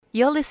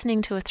You're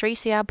listening to a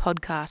 3CR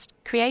podcast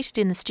created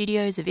in the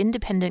studios of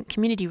independent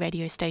community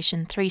radio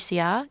station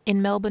 3CR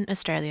in Melbourne,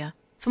 Australia.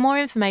 For more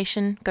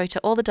information, go to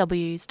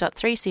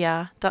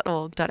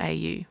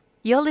allthews.3cr.org.au.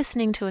 You're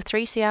listening to a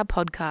 3CR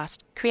podcast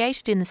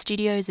created in the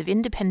studios of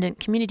independent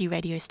community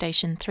radio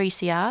station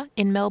 3CR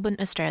in Melbourne,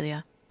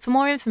 Australia. For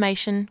more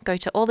information, go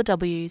to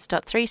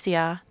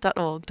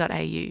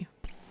allthews.3cr.org.au.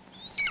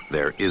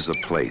 There is a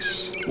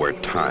place where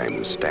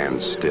time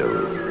stands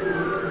still,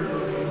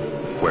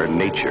 where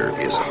nature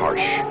is harsh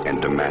and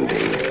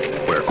demanding,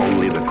 where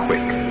only the quick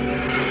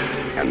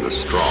and the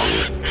strong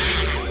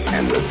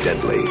and the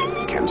deadly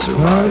can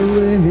survive.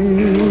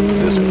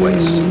 This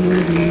place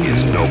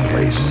is no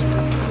place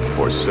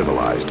for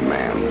civilized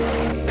man.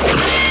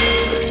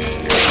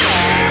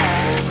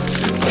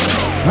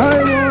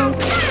 I want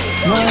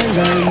my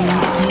land.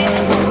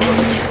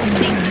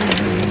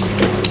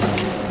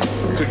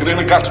 Kick it in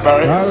the guts,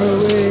 Barry. Far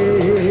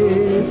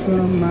away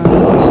from my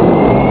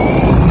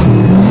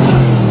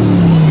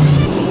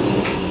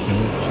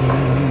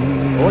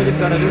All you've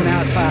got to do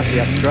now is pass the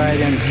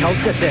Australian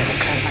culture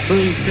test.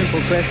 3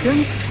 simple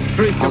questions,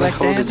 3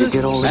 correct answers,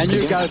 and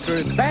you go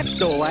through that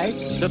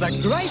doorway to the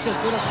greatest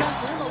little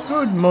country in the world.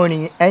 Good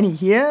morning, Annie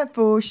here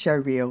for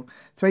Showreel,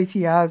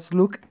 3CR's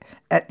look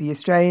at the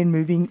Australian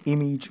moving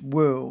image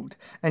world.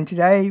 And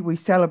today we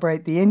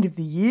celebrate the end of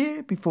the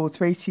year before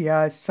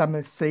 3CR's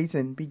summer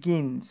season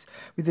begins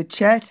with a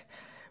chat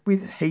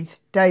with Heath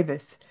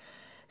Davis.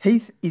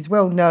 Heath is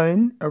well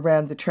known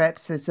around the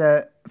traps as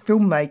a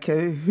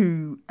filmmaker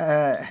who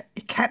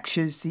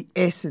captures the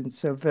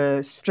essence of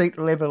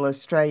street-level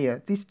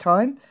Australia. This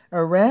time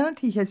around,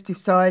 he has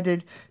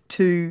decided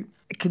to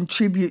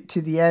contribute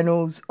to the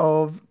annals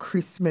of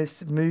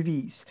Christmas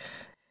movies.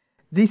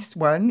 This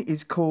one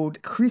is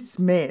called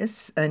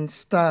Christmess and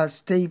stars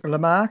Steve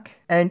Lamarck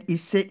and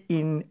is set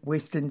in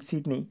Western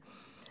Sydney.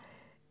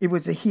 It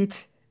was a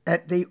hit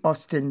at the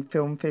Austin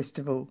Film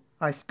Festival.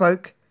 I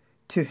spoke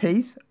to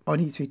Heath on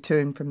his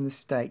return from the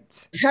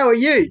States. How are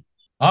you?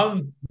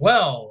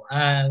 Well.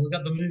 We've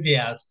got the movie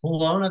out. It's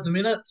full on at the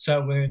minute,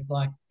 so we're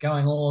like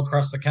going all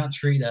across the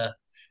country to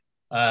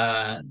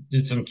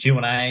do some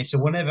Q&A.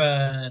 So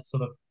whenever it's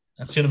sort of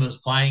a cinema's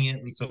playing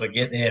it, we sort of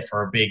get there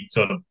for a big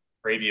sort of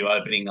preview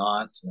opening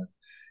night to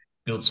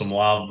build some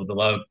love with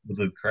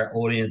the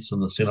audience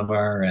and the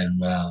cinema.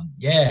 And I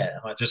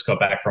just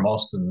got back from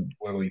Austin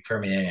where we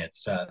premiered.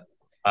 So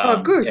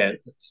Good. Yeah,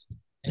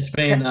 it's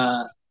been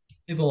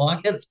people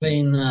like it. It's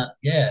been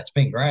it's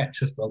been great. It's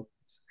just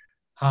it's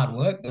hard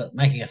work, but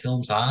making a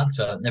film's hard,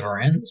 so it never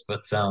ends.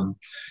 But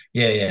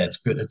it's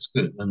good. It's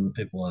good when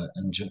people are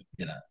enjoy,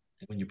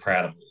 when you're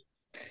proud of it.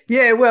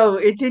 Yeah, well,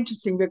 it's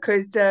interesting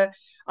because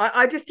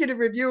I just did a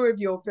review of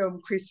your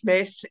film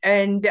Christmas,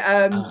 and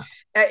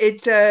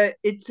it's a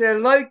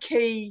low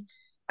key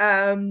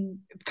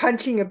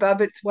punching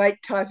above its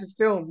weight type of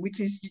film,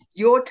 which is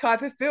your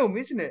type of film,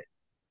 isn't it?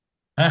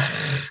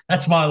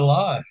 That's my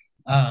life.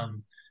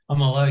 I'm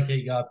a low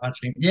key guy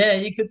punching. Yeah,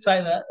 you could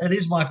say that. It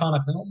is my kind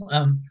of film.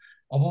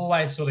 I've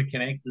always sort of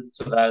connected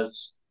to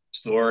those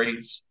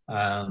stories.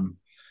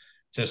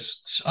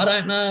 Just I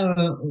don't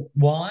know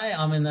why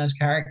I'm in those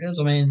characters.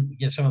 I mean,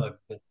 some of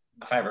my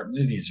favorite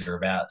movies are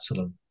about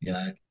sort of,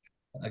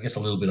 I guess a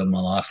little bit of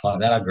my life's like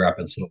that. I grew up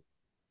in sort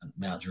of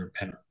Mount Druitt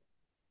Penrith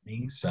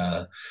things, so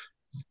a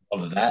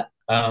lot of that.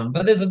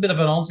 But there's a bit of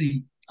an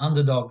Aussie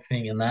underdog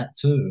thing in that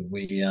too.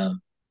 We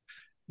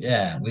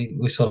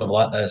sort of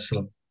like those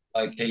sort of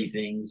low key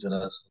things that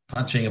are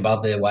punching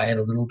above their weight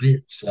a little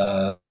bit.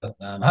 So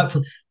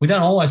hopefully, we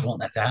don't always want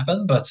that to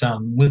happen, but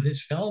with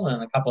this film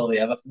and a couple of the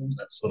other films,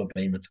 that's sort of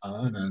been the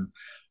tone.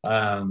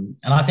 And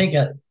I think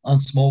on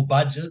small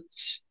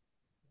budgets,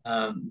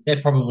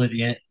 they're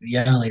probably the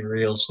only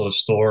real sort of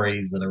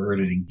stories that are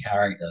rooted in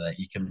character that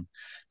you can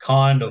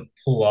kind of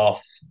pull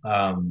off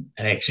and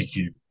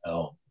execute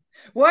well.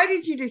 Why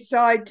did you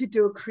decide to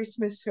do a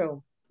Christmas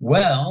film?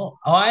 Well,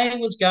 I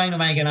was going to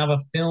make another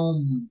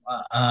film,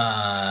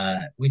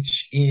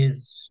 which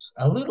is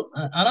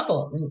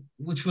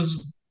which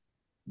was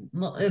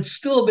not. It's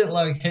still a bit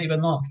low key, but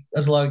not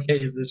as low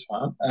key as this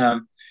one.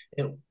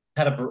 It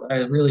had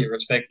a really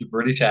respected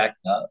British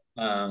actor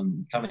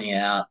coming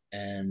out,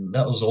 and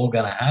that was all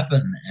going to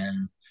happen,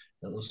 and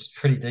it was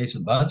pretty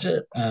decent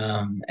budget.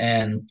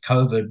 And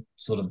COVID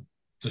sort of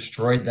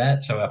destroyed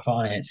that, so our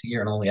financier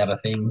and all the other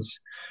things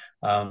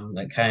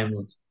that came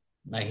with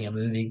making a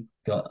movie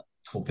got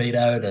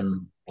torpedoed,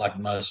 and like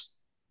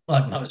most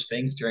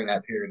things during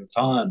that period of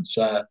time.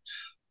 So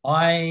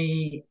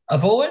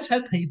I've always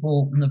had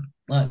people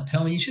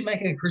tell me you should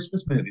make a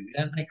Christmas movie. We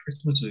don't make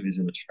Christmas movies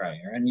in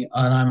Australia, and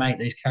I make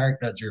these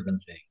character driven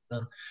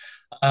things.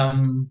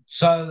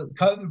 So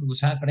COVID was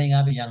happening. I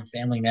have a young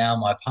family now.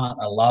 My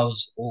partner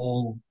loves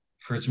all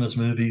Christmas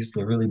movies,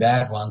 the really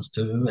bad ones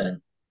too,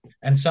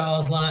 and so I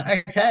was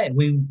like, okay,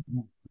 we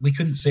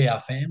couldn't see our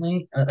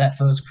family at that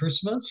first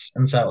Christmas,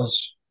 and so it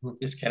was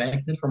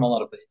disconnected from a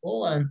lot of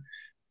people, and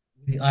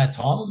I had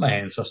time on my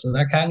hands. So I said,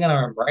 okay, I'm going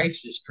to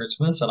embrace this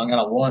Christmas, and I'm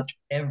going to watch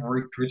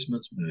every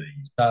Christmas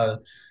movie. So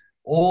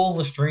all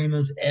the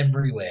streamers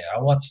everywhere. I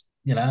watched,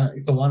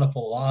 It's a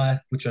Wonderful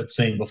Life, which I'd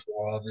seen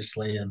before,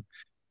 obviously, and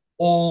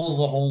all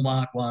the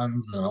Hallmark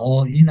ones and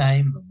all you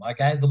name them. I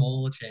gave them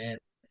all a chance,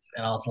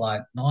 and I was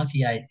like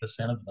 98%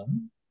 of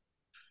them.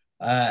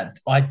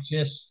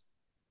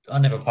 I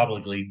never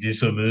publicly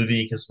diss a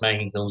movie because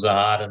making films are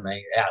hard and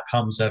the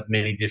outcomes have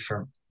many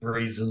different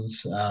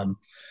reasons.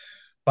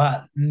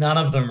 But none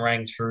of them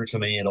rang true to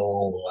me at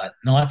all. Like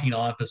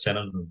 99%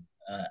 of them,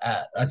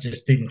 I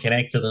just didn't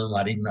connect to them.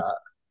 I didn't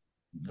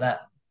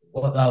that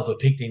what they were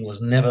depicting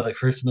was never the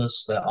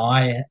Christmas that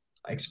I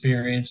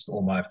experienced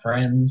or my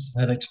friends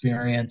had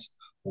experienced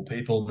or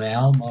people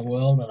now in my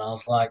world. And I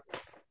was like,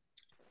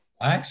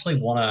 I actually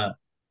want to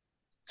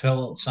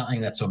tell something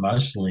that's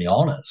emotionally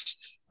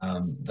honest,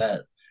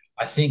 that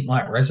I think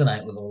might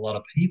resonate with a lot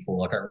of people,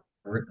 like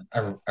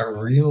a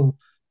real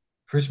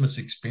Christmas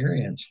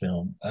experience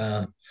film.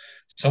 That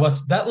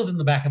was in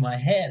the back of my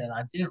head, and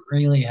I didn't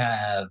really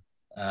have,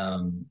 I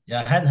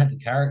hadn't had the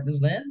characters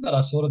then, but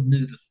I sort of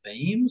knew the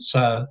theme.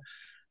 So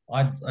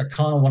I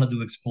kind of wanted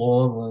to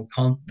explore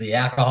the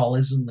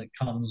alcoholism that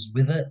comes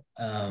with it.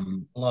 A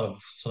lot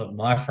of sort of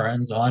my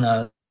friends, I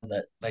know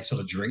that they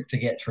sort of drink to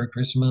get through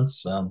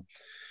Christmas.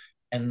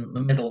 And the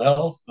mental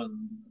health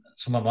and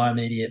some of my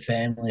immediate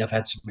family, I've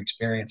had some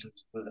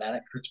experiences with that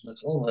at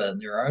Christmas, all the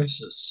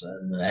neurosis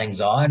and the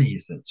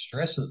anxieties and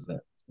stresses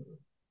that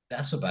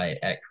exacerbate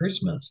at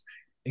Christmas.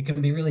 It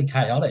can be really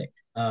chaotic.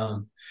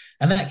 And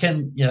that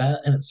can,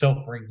 in itself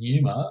bring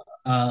humor,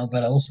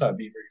 but also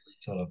be really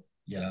sort of,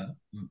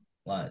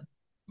 like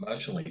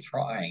emotionally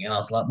trying. And I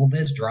was like, well,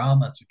 there's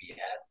drama to be had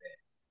there.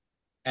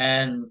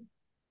 And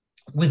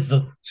with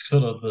the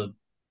sort of the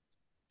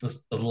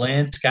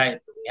landscape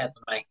that we had to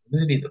make the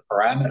movie, the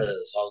parameters,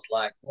 I was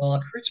like, well,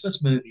 a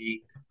Christmas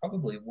movie could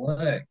probably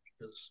work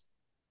because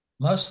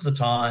most of the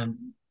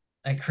time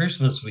at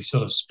Christmas we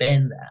sort of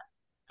spend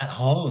at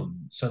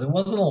home. So there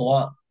wasn't a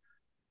lot.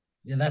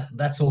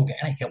 That's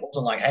organic. It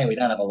wasn't like, hey, we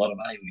don't have a lot of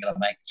money, we got to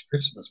make this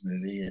Christmas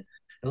movie.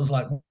 It was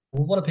like,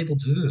 well, what do people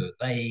do?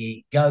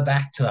 They go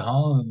back to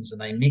homes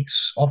and they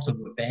mix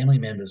often with family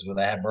members where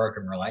they have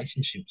broken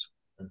relationships,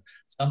 and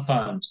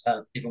sometimes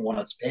don't even want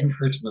to spend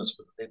Christmas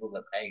with the people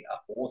that they are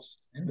forced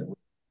to spend it with.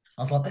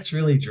 I was like, that's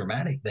really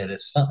dramatic there.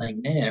 There's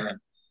something there. And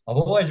I've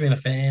always been a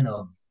fan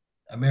of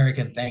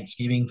American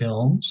Thanksgiving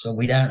films, so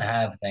we don't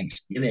have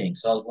Thanksgiving.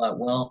 So I was like,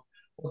 well,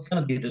 what's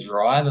going to be the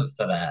driver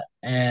for that?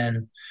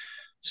 And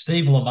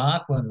Steve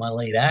Lamarque, my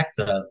lead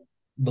actor,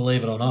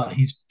 believe it or not,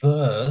 his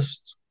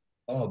first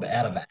job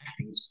out of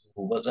acting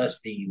school was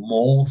as the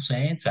mall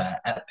Santa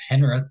at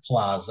Penrith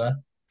Plaza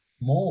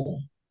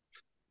Mall.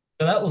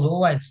 So that was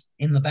always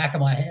in the back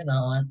of my head.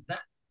 I went,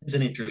 that is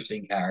an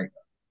interesting character.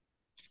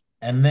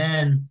 And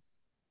then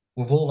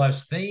with all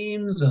those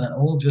themes, and it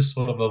all just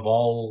sort of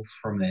evolved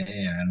from there.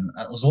 And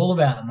it was all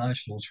about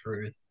emotional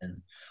truth.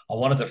 And I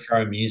wanted to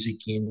throw music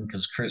in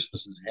because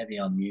Christmas is heavy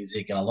on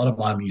music. And a lot of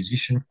my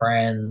musician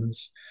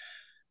friends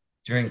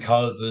during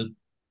COVID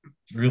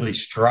really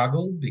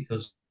struggled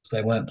because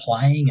they weren't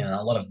playing, and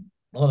a lot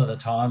of the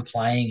time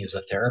playing is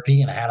a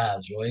therapy, and I had to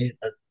enjoy it.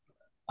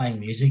 Playing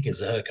music is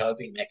her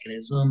coping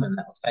mechanism, and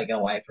that was taken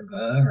away from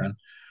her. And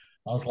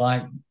I was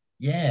like,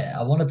 yeah,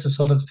 I wanted to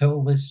sort of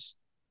tell this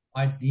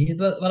idea,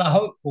 but a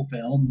hopeful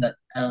film that,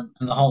 and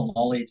the whole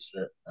knowledge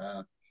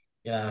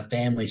that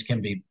families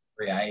can be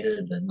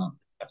created and not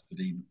have to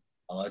be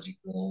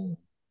biological,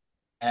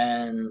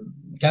 and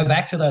go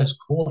back to those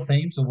core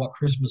themes of what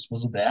Christmas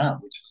was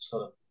about, which was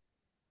sort of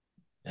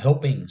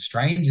helping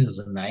strangers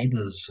and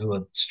neighbors who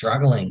are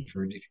struggling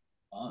through different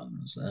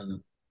times.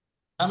 And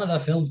none of the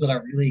films that I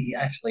really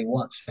actually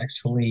watched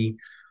actually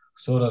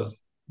sort of,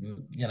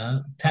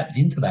 tapped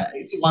into that.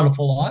 It's a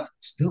Wonderful Life.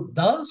 It still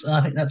does. And I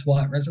think that's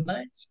why it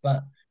resonates.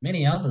 But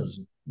many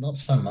others, not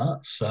so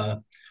much.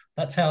 So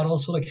that's how it all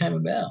sort of came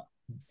about.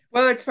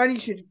 Well, it's funny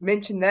you should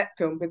mention that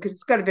film because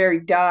it's got a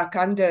very dark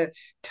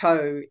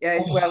undertow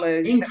as well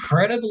as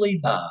incredibly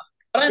dark.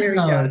 I don't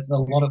know dark. if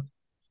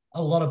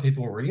a lot of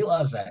people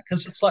realize that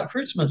because it's like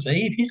Christmas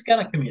Eve, he's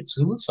going to commit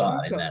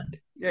suicide in that.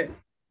 Yeah,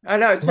 I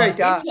know it's very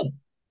dark.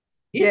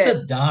 It's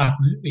a dark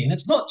movie, and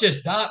it's not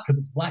just dark because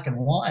it's black and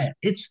white.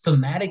 It's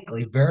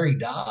thematically very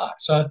dark.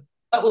 So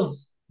that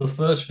was the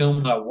first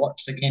film that I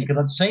watched again because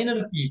I'd seen it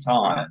a few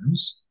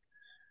times,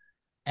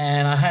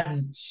 and I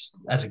hadn't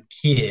as a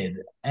kid.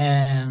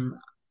 And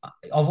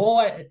I've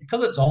always,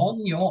 because it's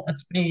on,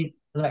 it's been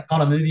that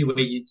kind of movie where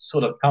you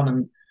sort of come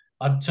and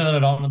I'd turn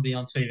it on and be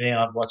on TV, and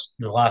I'd watch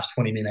the last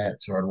 20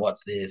 minutes, or I'd watch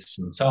this.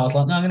 And so I was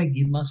like, no, I'm going to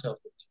give myself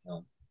this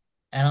film.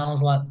 And I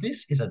was like,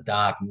 this is a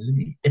dark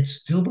movie. It's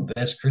still the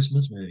best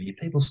Christmas movie.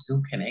 People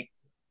still connect.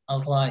 I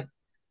was like,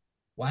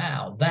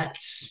 wow, that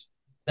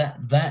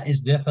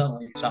is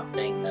definitely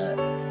something that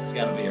is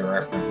going to be a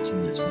reference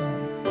in this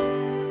one.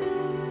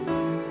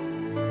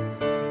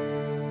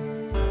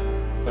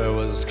 It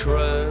was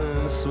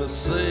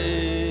Christmas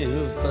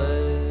Eve,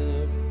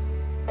 babe,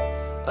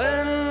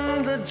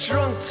 in the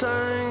drunk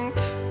tank.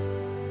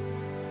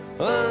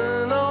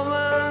 An old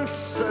man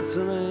said to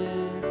me,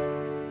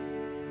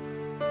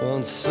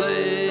 won't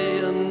see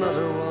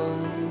another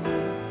one.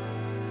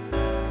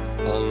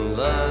 And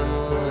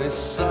then he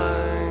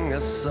sang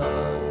a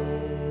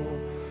song,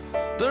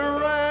 the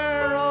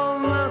rare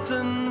old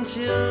mountain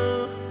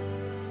tune.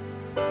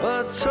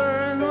 I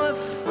turned my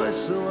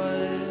face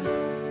away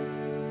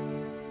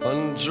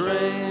and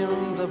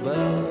dreamed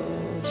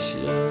about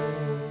you.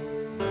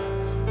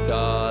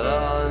 Got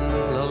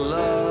on a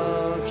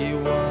lucky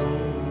one,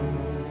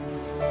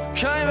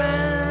 came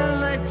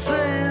in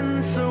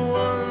 18 to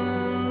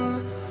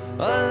 1.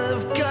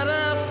 I've got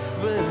a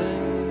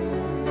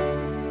feeling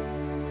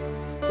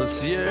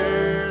this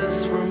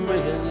year's for me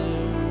and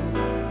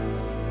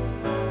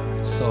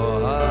you. So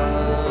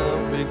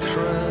happy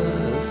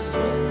Christmas,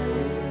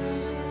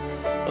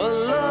 I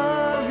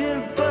love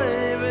you,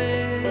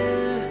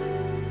 baby.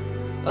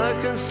 I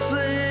can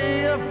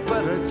see a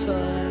better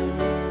time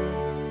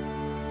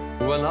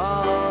when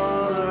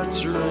all our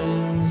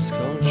dreams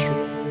come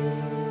true.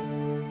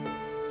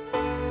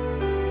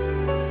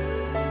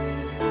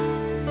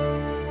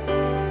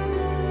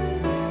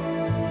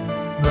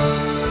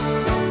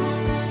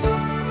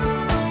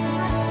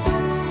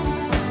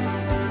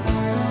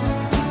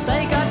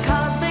 They got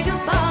cars big as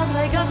bars,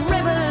 they got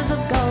rivers of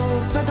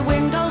gold, but the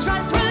windows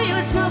right through you,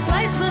 it's no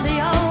place for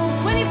the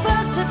old. When you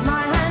first took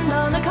my hand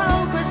on a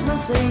cold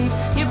Christmas Eve,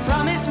 you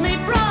promised me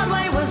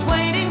Broadway was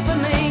waiting for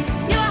me.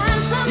 You were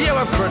handsome, You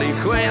were pretty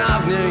queen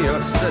of New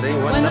York City.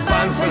 When the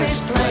band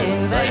finished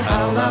playing, they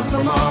held out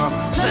for more.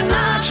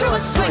 Sinatra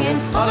was swinging,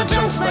 all the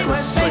junk they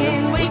were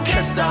singing. We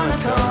kissed on the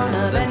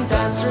corner, then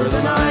danced through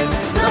the night.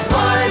 The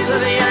boys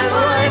of the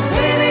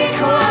NYPD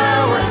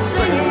choir were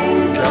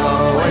singing, "Go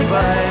Away,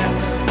 Babe,"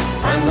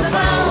 and the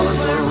bells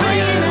were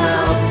ringing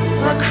out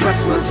for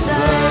Christmas Day.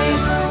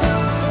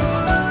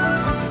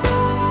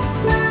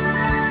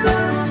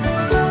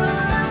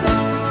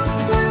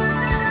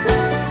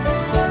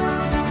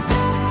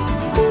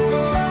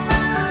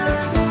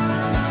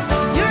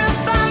 You're a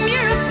bum,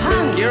 you're a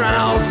punk, You're an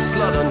old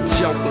slut and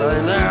junk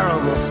lying there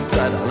almost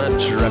dead on a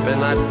dripping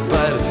that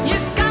bed. you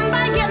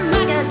scumbag, you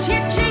maggot, you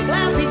cheap,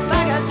 lousy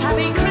faggot.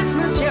 Happy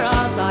Christmas, you're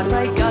ours, I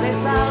pray God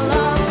it's our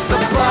love. The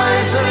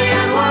boys of the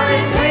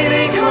NYPD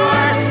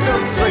choir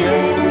still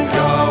singing,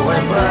 "Go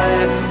Away,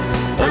 Babe,"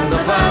 and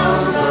the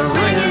bells are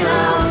ringing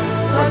out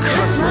for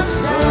Christmas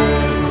Day.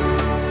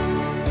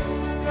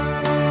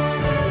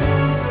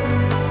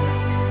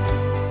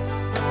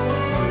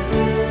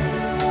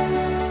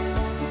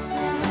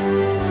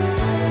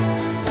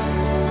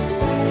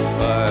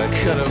 I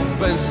could have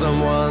been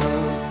someone.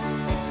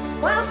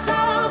 Well,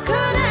 so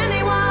could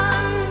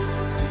anyone.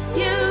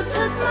 You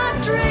took my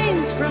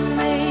dreams from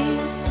me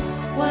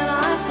when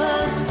I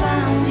first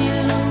found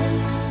you.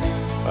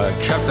 I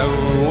kept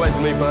them with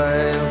me,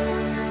 babe.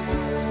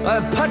 I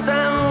put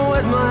them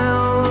with my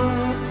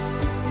own.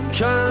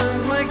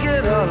 Can't make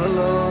it all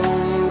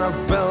alone. I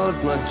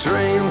built my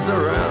dreams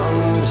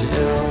around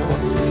you.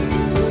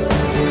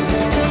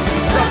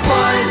 The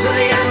boys of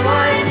the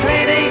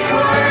NYPD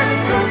choir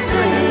still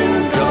singing,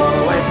 "Go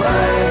Away,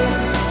 Babe,"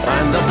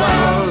 and the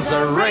bells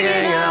are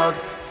ringing out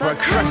for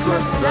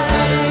Christmas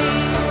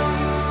Day.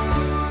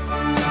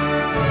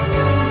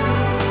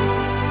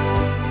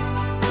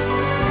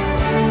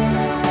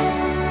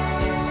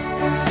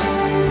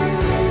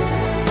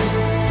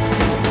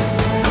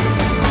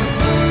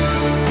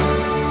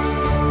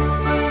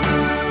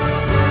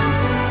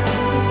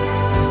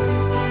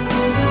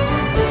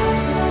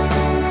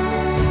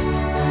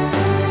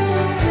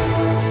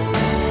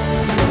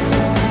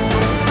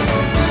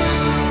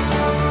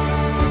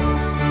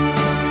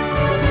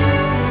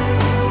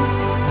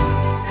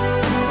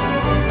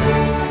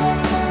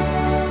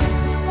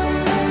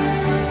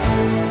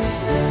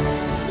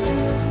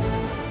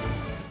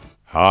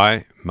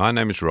 Hi, my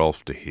name is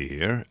Rolf de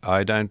Heer.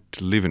 I don't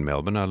live in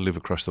Melbourne. I live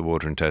across the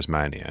water in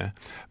Tasmania.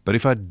 But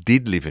if I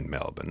did live in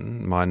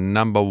Melbourne, my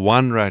number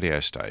one radio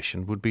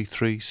station would be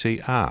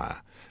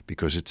 3CR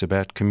because it's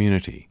about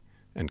community,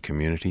 and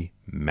community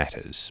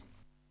matters.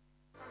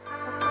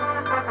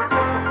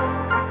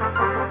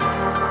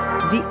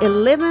 The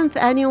 11th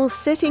annual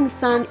Setting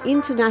Sun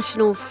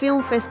International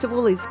Film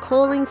Festival is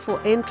calling for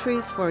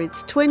entries for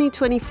its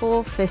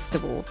 2024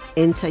 festival.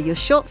 Enter your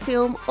short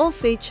film or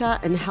feature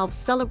and help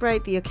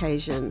celebrate the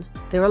occasion.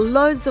 There are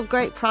loads of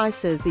great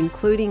prizes,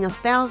 including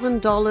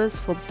 $1,000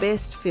 for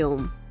Best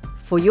Film.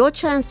 For your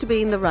chance to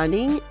be in the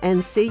running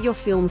and see your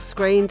film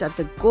screened at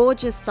the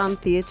gorgeous Sun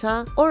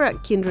Theatre or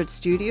at Kindred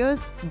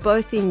Studios,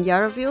 both in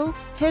Yarraville,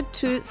 head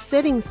to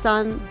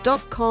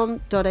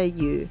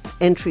settingsun.com.au.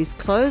 Entries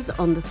close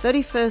on the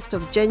 31st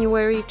of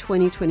January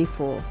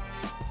 2024.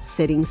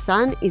 Setting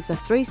Sun is a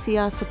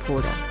 3CR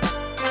supporter.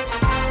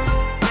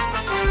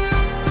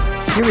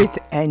 Here is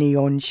Annie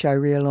on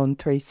Showreel on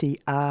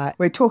 3CR.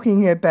 We're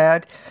talking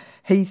about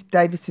Heath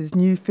Davis's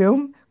new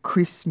film,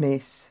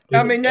 Christmas.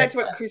 I mean, that's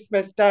what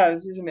Christmas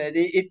does, isn't it?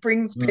 It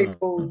brings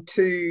people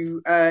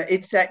to,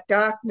 it's that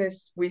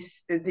darkness with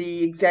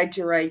the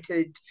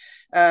exaggerated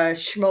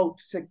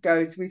schmaltz that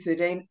goes with it,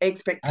 and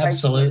expectation.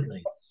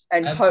 Absolutely.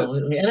 And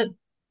absolutely. hope. And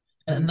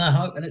and the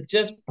hope, and it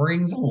just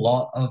brings a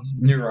lot of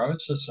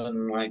neurosis,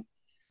 and like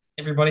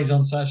everybody's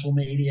on social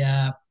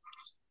media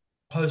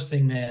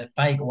posting their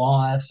fake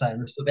life, saying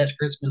this is the best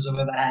Christmas I've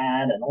ever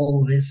had, and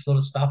all of this sort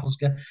of stuff was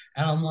good.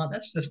 And I'm like,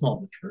 that's just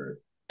not the truth.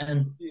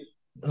 And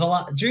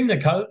during the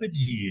COVID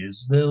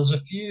years, there was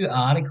a few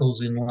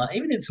articles in, like,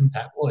 even in some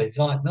tabloids,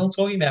 like they were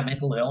talking about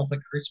mental health at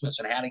Christmas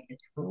and how to get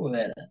through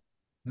it, and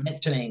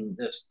mentioning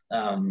this,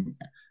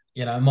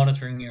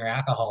 monitoring your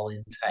alcohol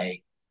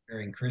intake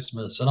during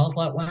Christmas. And I was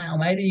like, wow,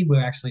 maybe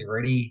we're actually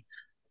ready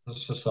as a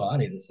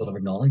society to sort of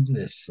acknowledge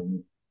this.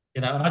 And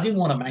and I didn't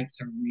want to make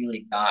some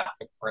really dark,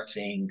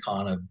 depressing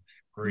kind of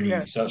gritty No.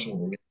 social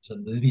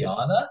realism movie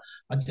either.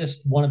 I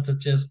just wanted to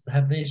just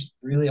have these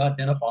really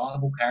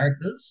identifiable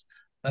characters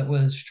that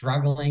were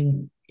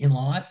struggling in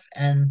life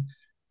and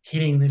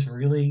hitting this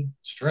really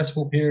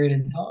stressful period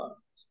in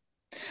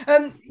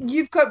time.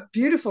 You've got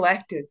beautiful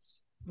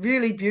actors,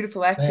 really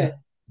beautiful actors. Yeah,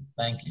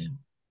 thank you.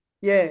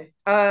 Yeah.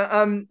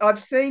 I've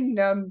seen.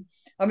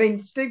 I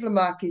mean, Steve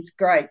Lamarck is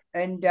great,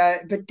 and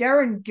but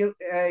Darren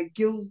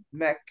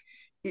Gilmack,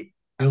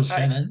 Gil uh,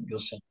 Shannon, Gil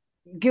Shannon,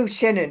 Gil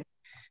Shannon,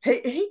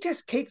 he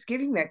just keeps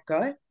giving that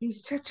guy.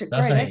 He's such a great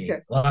doesn't he?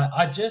 actor. Like,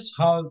 I just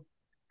hope,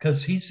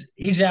 because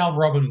he's our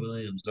Robin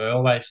Williams. I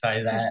always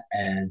say that,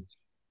 and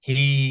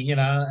he,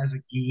 as a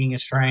gigging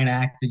Australian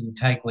actor, you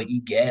take what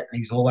you get, and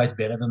he's always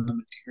better than the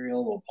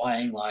material, or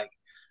playing like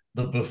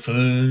the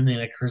buffoon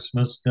in a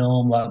Christmas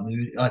film, like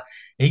movie. Like,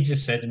 he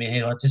just said to me,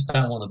 "Hey, I just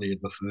don't want to be a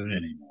buffoon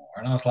anymore."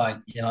 And I was like,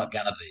 "You're not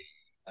gonna be."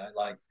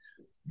 Like,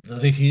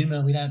 the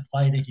humor, we don't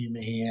play the humor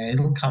here.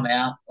 It'll come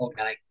out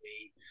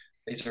organically.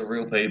 These are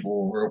real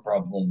people, real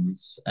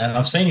problems. And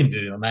I've seen him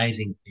do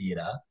amazing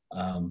theatre.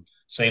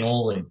 Seen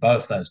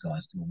both those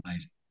guys do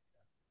amazing.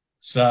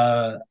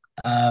 So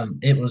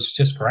it was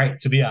just great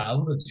to be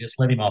able to just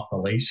let him off the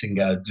leash and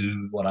go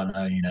do what I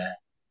know you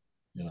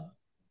know.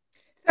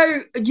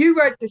 So you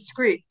wrote the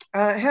script.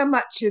 How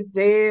much of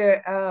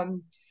their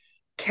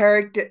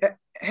character?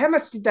 How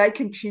much did they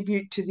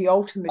contribute to the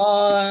ultimate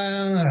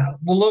script?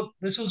 Well, look,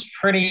 this was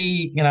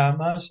pretty,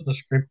 most of the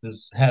script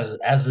has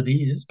as it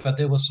is, but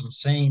there were some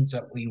scenes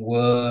that we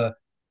were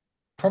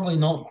probably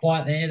not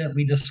quite there that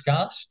we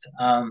discussed.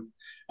 And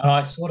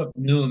I sort of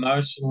knew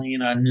emotionally,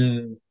 and I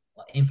knew,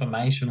 like,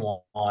 information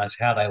wise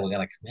how they were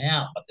going to come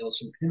out, but there were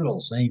some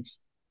pivotal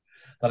scenes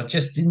that I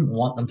just didn't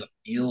want them to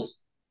feel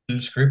too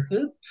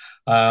scripted.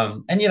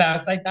 And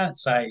if they don't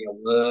say a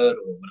word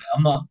or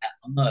whatever,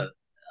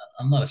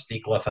 I'm not a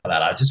stickler for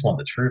that. I just want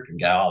the truth and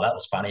go, oh, that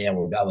was funny, and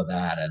we'll go with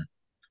that. And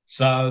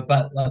so,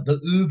 but like, the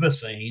Uber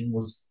scene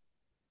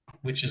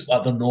which is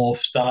like the North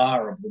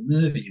Star of the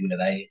movie,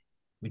 where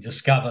we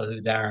discover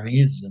who Darren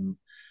is and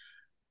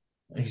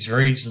his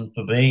reason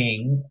for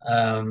being.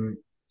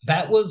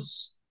 That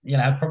was,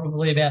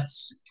 probably about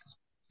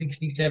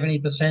 60,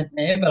 70%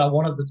 there, but I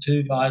wanted the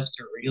two guys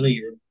to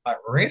really, like,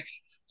 riff.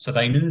 So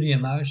they knew the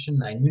emotion,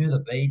 they knew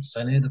the beats,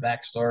 they knew the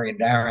backstory, and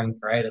Darren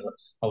created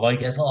a lot. He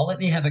goes, "Oh, let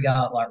me have a go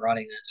at, like,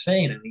 writing that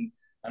scene,"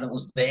 and it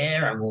was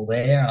there, and we're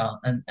there,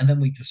 and then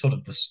we just sort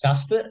of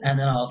discussed it, and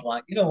then I was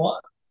like, you know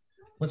what?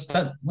 Let's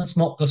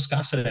not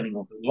discuss it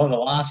anymore, because one of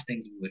the last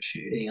things we were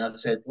shooting, I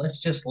said,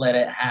 let's just let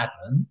it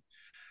happen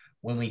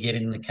when we get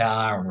in the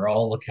car and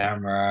roll the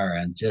camera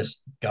and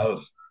just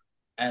go.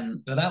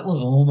 And so that was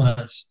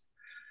almost,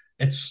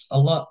 it's a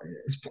lot,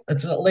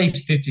 it's at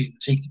least 50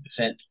 to 60%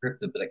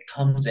 scripted, but it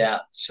comes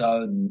out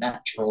so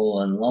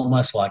natural and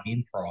almost like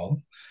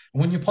improv.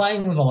 And when you're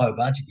playing with a low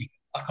budget,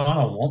 I kind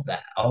of want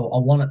that. I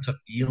want it to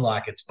feel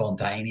like it's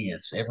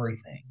spontaneous,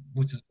 everything,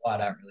 which is why I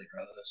don't really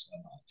rehearse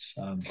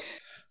so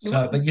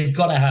much. But you've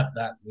got to have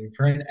that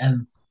blueprint.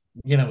 And,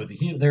 with the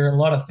humor, there are a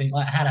lot of things,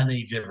 like Hannah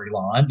needs every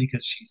line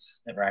because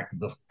she's never acted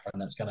before,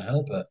 and that's going to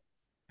help her.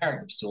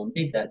 Characters still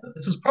need that. But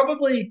this is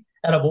probably,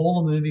 out of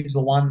all the movies,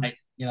 the one that,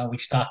 we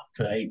stuck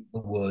to eat the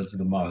words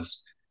the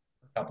most.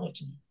 A couple of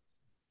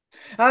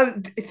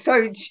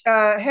times.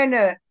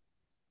 Hannah,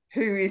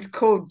 who is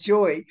called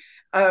Joy,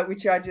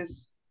 which I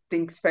just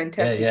think's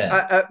fantastic.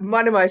 Yeah.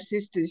 One of my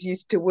sisters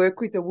used to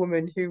work with a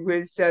woman who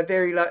was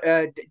very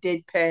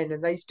deadpan,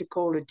 and they used to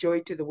call her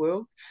Joy to the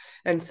World.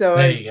 And so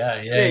there you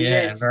go.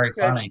 Yeah. Very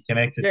funny,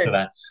 connected to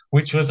that.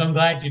 Which was, I'm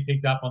glad you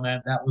picked up on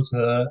that. That was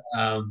her,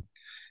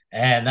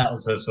 and that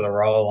was her sort of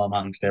role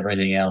amongst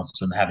everything else,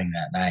 and having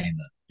that name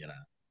that.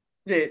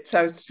 Yeah,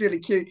 so it's really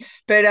cute.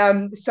 But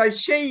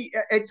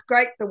it's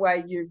great the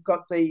way you've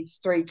got these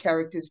three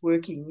characters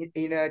working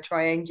in a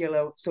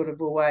triangular sort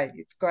of a way.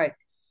 It's great.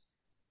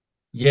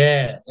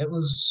 Yeah, it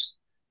was,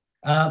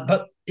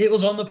 but it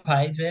was on the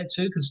page there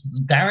too,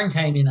 because Darren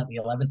came in at the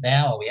 11th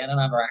hour. We had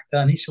another actor.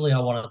 Initially, I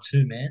wanted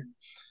two men.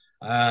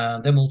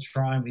 Then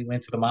we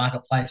went to the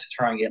marketplace to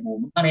try and get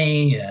more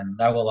money, and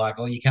they were like,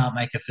 "Oh, you can't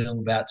make a film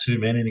about two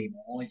men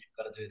anymore. You've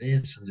got to do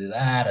this and do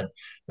that." And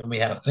then we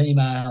had a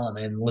female, and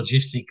then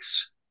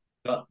logistics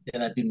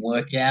didn't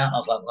work out. I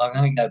was like, well, I'm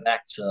going to go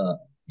back to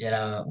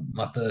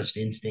my first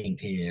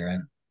instinct here,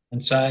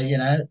 and so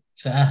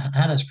to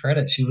Hannah's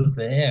credit, she was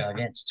there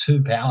against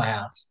two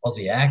powerhouse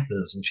Aussie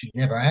actors, and she'd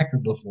never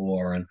acted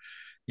before, and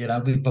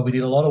but we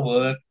did a lot of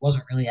work. It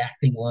wasn't really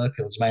acting work.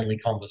 It was mainly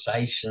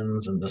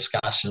conversations and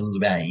discussions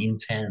about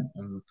intent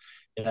and,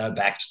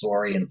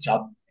 backstory and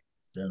subject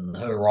and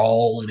her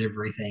role and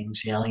everything.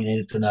 She only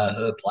needed to know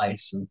her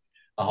place and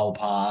the whole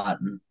part.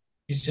 And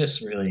she's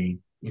just really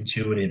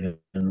intuitive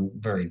and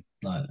very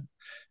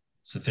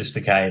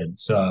sophisticated.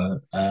 So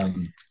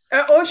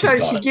also,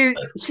 she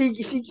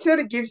sort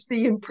of gives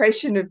the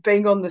impression of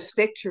being on the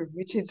spectrum,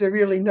 which is a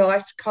really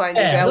nice kind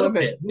of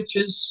element. Bit, which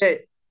is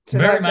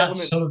very nice much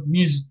element. Sort of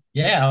music.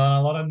 Yeah,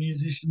 a lot of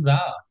musicians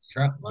are.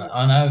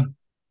 I know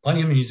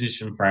plenty of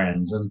musician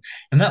friends, and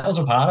that was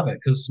a part of it,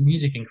 because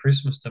music and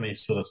Christmas to me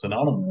is sort of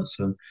synonymous.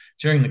 And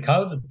during the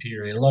COVID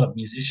period, a lot of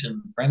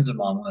musician friends of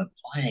mine weren't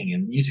playing,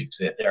 and music's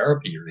their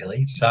therapy,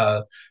 really.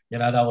 So, they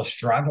were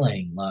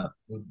struggling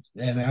with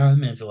their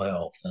own mental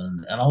health,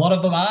 and a lot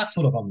of them are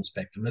sort of on the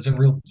spectrum. There's a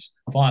real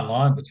fine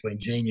line between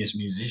genius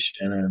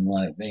musician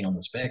and being on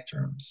the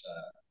spectrum. So,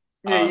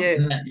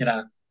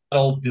 that,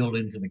 all built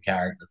into the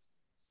characters.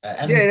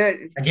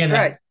 Again,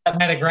 that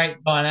made a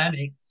great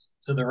dynamic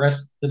to the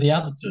rest of the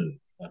other two.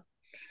 So.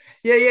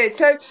 Yeah.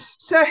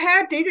 So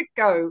how did it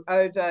go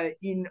over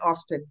in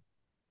Austin?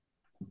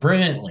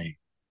 Brilliantly.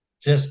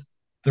 Just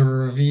the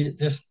review.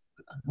 Just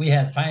we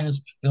had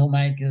famous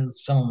filmmakers.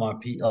 Some of my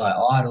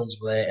idols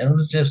were there. It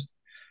was just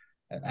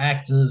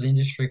actors,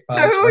 industry folks.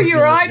 So who are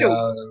your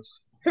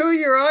idols? Who are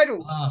your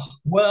idols?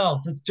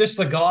 Well, just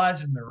the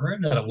guys in the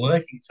room that are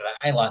working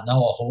today, like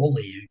Noah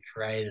Hawley, who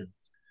created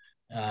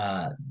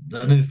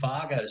the new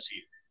Fargo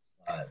series.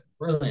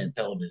 Brilliant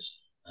television.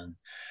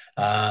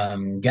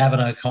 And Gavin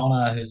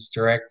O'Connor, who's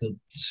directed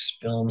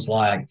films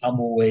like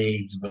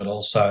Tumbleweeds, but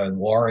also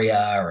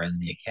Warrior and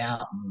The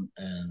Accountant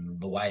and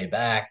The Way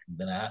Back,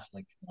 Ben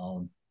Affleck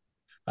film.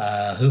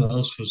 Who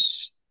else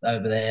was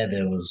over there?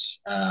 There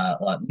was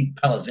Nick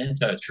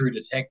Palazento, True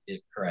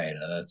Detective creator.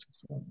 That's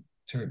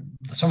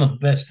some of the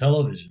best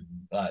television.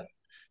 But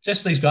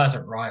just these guys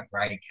that write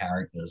great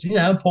characters.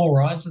 Paul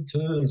Reiser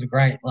too was a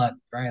great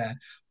actor.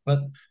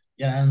 But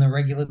and the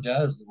regular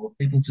Joes,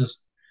 people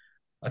just.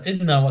 I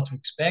didn't know what to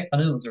expect. I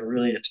knew it was a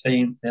really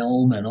esteemed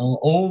film, and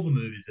all the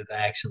movies that they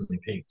actually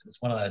picked.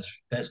 It's one of those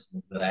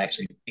festivals that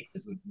actually picked the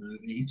good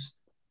movies,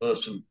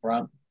 first and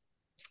front,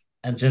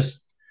 and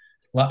just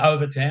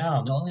over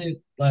town,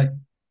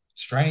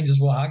 strangers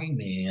were hugging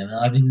me, and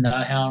I didn't know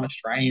how an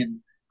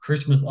Australian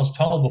Christmas. I was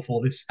told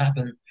before this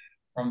happened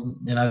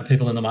from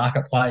people in the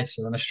marketplace,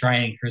 an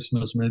Australian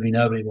Christmas movie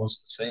nobody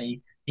wants to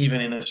see,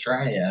 even in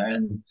Australia,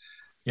 and.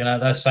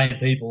 Those same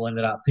people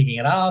ended up picking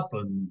it up,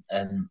 and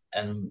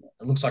it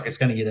looks like it's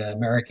going to get an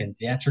American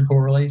theatrical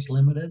release,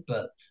 limited,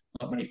 but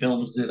not many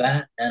films do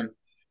that. And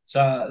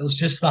so it was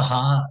just the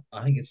heart.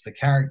 I think it's the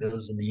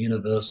characters and the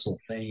universal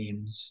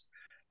themes,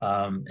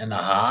 and the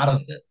heart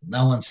of it.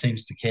 No one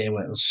seems to care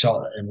where it was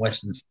shot in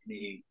Western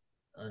Sydney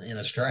in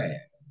Australia.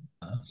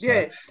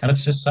 And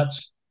it's just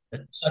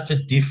such a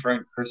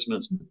different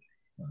Christmas movie.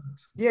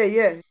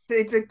 Yeah.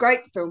 It's a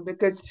great film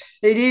because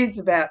it is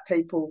about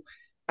people.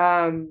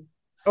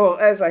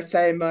 As I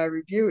say in my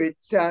review,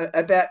 it's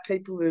about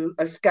people who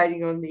are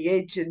skating on the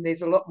edge, and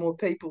there's a lot more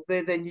people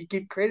there than you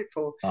give credit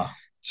for. Oh,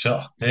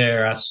 sure.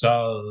 There are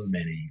so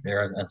many. There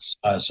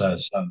are so.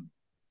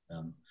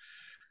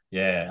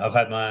 I've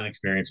had my own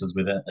experiences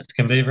with it. It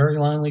can be a very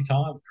lonely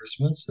time at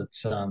Christmas.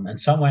 It's and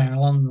somewhere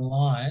along the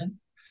line,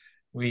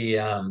 we've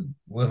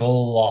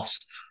all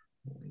lost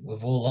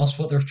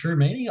what the true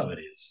meaning of it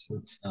is.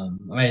 It's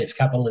it's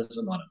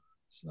capitalism on it.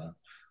 So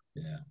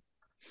yeah.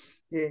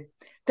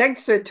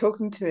 Thanks for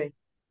talking to me,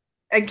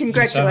 and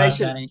congratulations.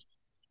 Thank you so much, Annie.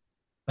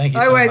 Thank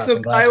you so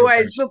much. I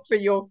always look for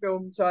your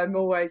films. I'm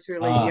always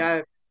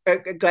really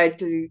glad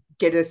to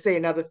get to see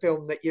another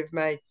film that you've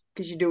made,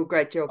 because you do a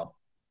great job.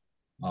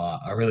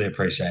 I really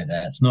appreciate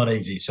that. It's not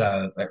easy,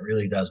 so it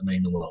really does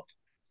mean the world.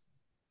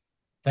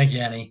 Thank you,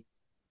 Annie.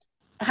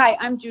 Hi,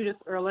 I'm Judith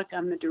Ehrlich.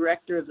 I'm the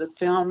director of the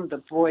film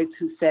The Boys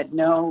Who Said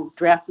No,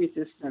 Draft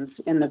Resistance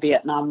in the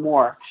Vietnam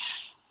War.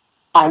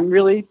 I'm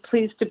really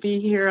pleased to be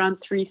here on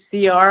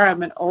 3CR.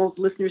 I'm an old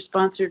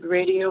listener-sponsored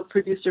radio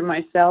producer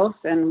myself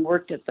and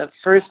worked at the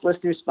first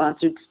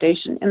listener-sponsored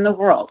station in the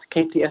world,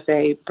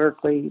 KPFA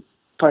Berkeley,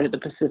 part of the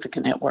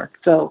Pacifica Network.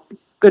 So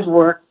good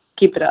work.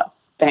 Keep it up.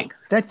 Thanks.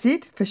 That's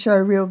it for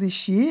Showreel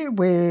this year.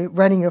 We're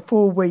running a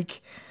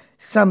 4-week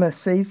summer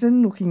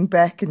season, looking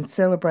back and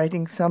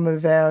celebrating some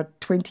of our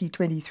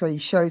 2023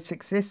 show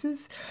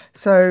successes.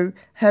 So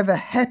have a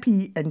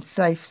happy and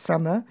safe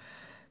summer.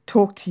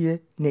 Talk to you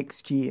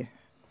next year.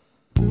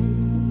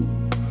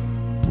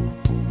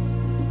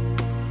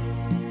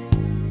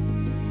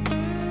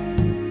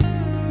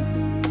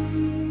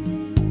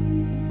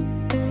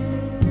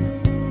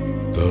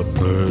 The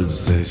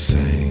birds they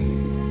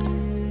sang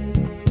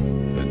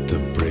at the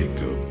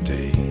break of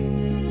day.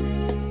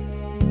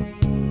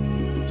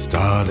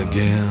 Start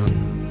again,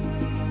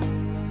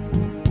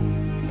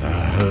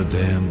 I heard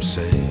them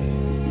say.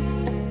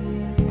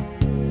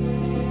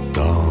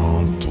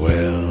 Don't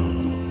dwell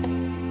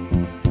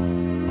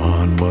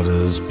on what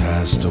has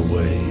passed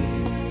away,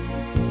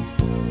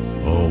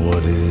 or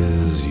what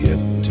is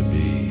yet to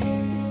be.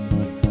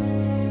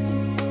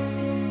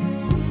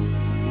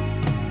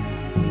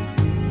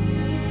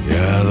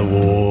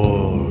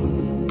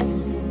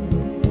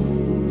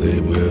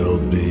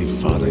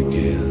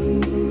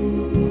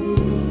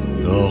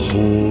 the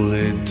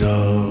holy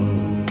dove,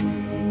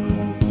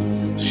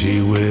 she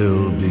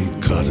will be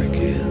cut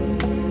again,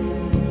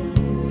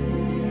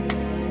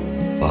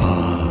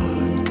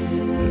 bought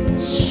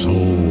and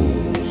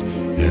sold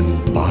and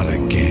bought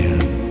again.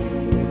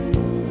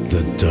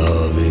 The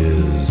dove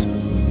is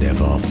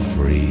never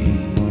free.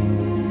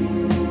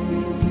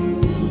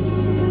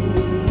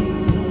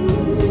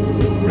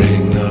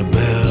 Ring the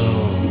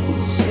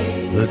bells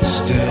that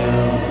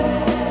still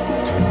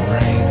can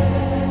ring.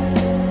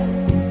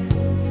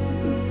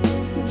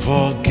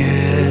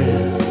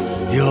 Forget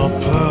your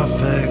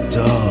perfect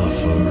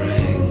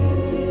offering.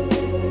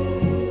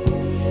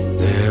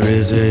 There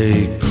is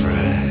a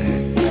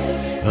crack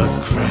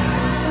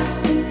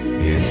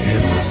in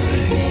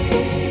everything.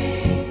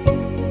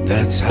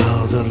 That's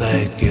how the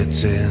light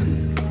gets in.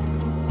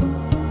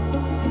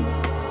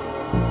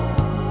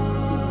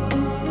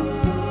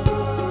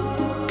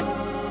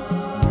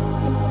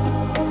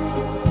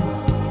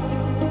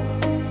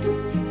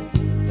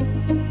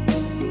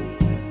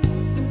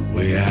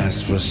 We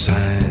asked for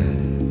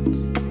signs,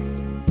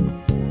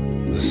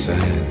 the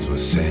signs were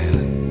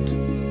sent.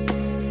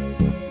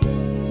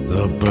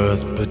 The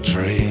birth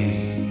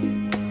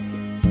betrayed,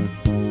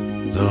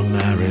 the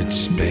marriage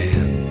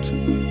spent.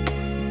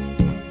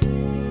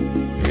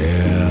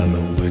 Yeah,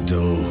 the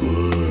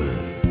widowhood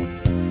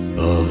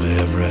of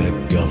every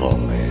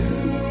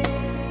government.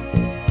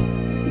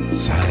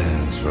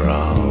 Signs for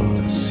all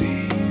to see.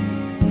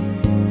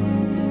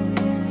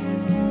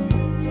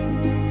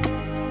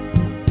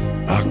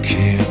 I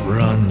can't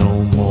run no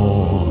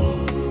more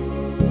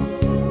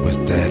with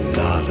that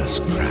lawless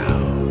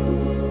crowd,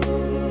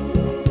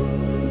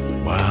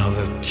 while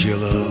the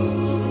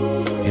killers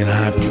in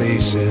high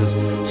places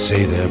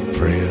say their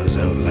prayers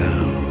out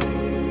loud.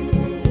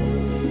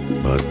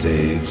 But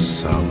they've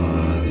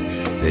summoned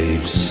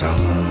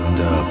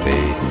up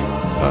a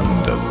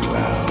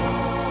thundercloud.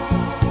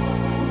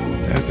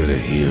 They're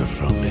gonna hear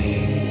from me.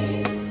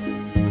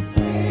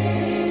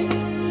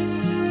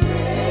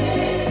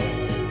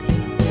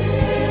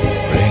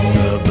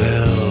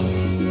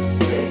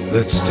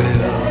 That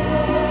still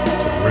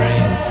could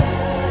ring.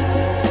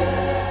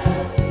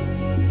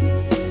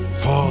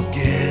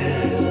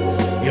 Forget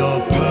your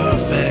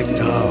perfect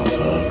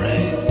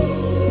offering.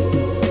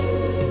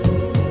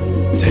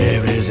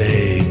 There is a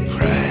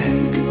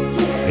crack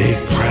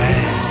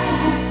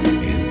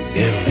in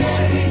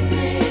everything.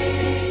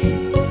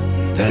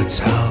 That's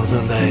how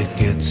the light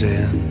gets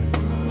in.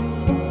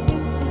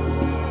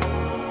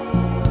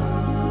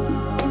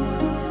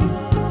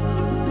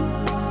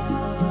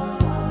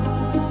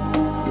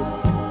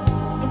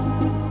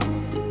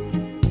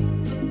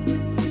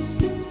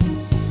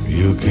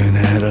 You can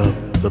add up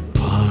the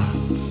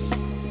parts,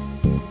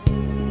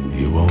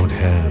 you won't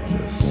have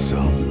the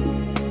sum.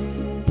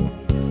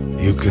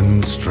 You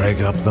can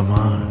strike up the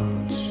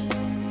march,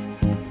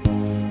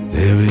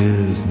 there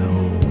is no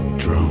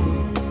drum.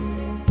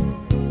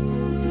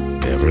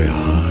 Every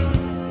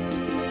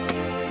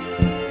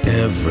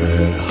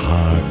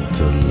heart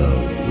to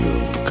love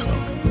will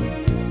come,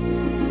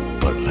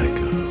 but like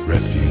a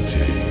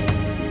refugee.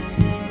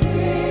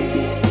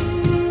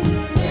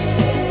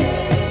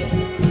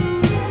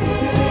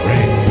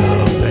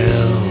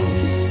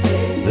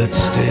 That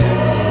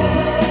still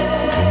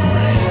can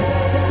ring.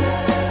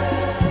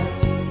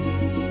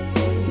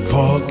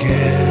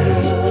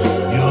 Forget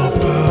your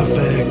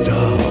perfect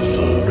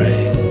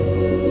offering.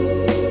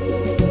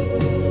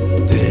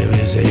 There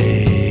is a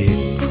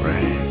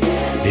crack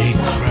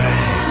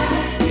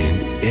in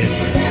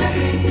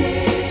everything.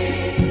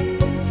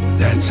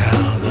 That's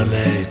how the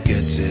light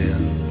gets in.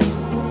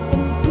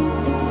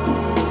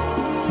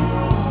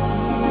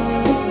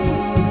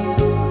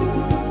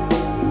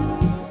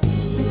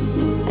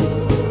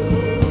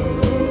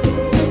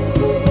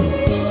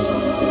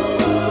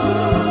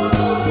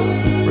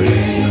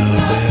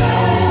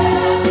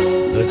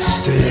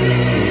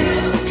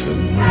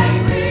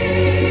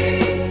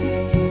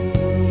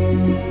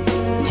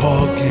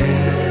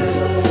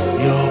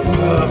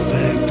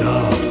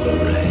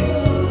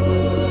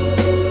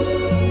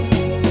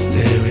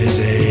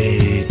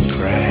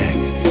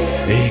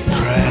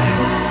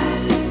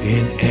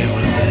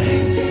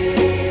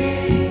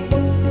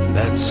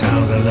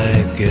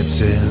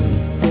 Gets in.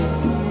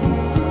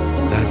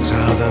 That's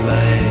how the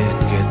light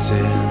gets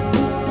in.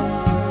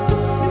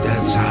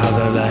 That's how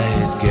the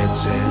light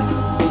gets in.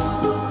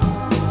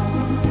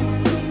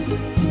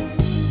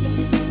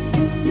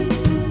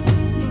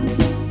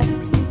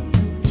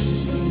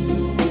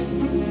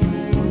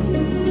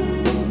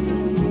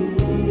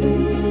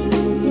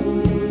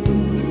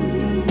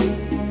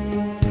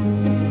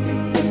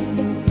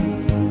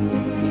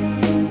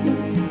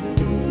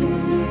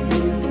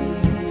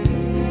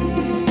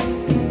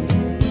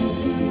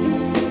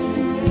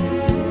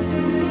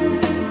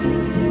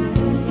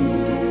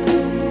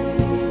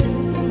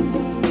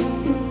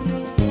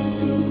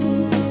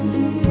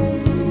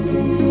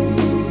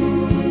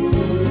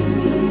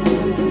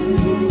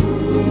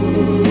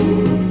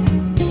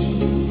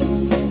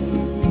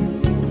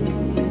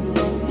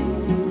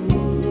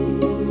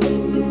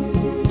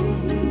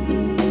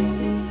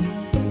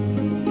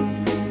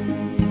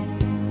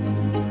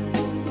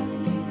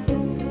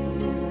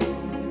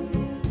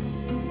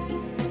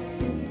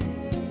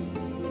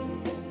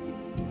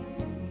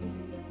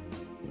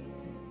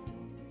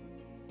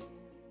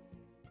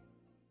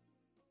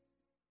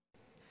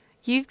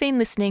 You've been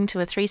listening to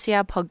a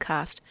 3CR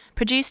podcast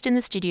produced in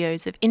the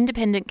studios of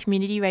independent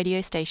community radio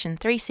station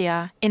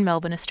 3CR in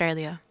Melbourne,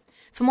 Australia.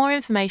 For more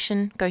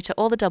information, go to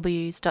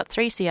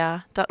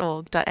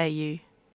allthews.3cr.org.au.